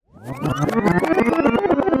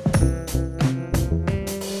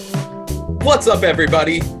What's up,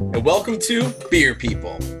 everybody, and welcome to Beer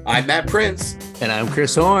People. I'm Matt Prince. And I'm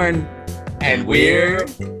Chris Horn. And we're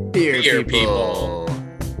Beer People.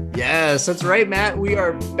 Yes, that's right, Matt. We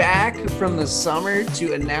are back from the summer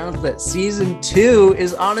to announce that season 2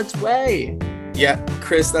 is on its way. Yeah,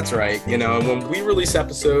 Chris, that's right. And when we release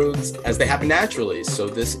episodes as they happen naturally, so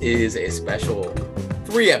this is a special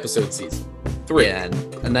 3-episode season. 3. Yeah,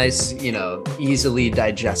 a nice, easily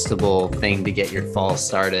digestible thing to get your fall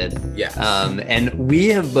started. Yes. And we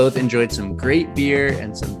have both enjoyed some great beer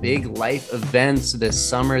and some big life events this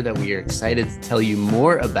summer that we are excited to tell you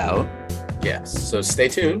more about. Yes, so stay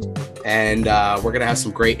tuned. And we're going to have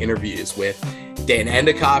some great interviews with Dan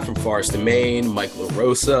Endicott from Forest and Maine, Mike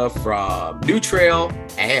LaRosa from New Trail,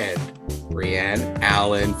 and Brianne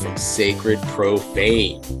Allen from Sacred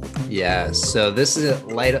Profane. Yeah, so this is a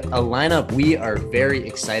lineup we are very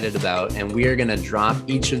excited about, and we are going to drop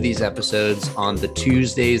each of these episodes on the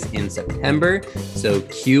Tuesdays in September. So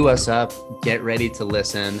cue us up, get ready to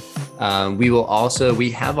listen.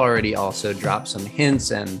 We have already also dropped some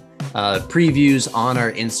hints and previews on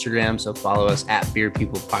our Instagram. So follow us at Beer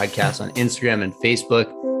People Podcast on Instagram and Facebook,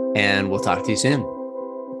 and we'll talk to you soon.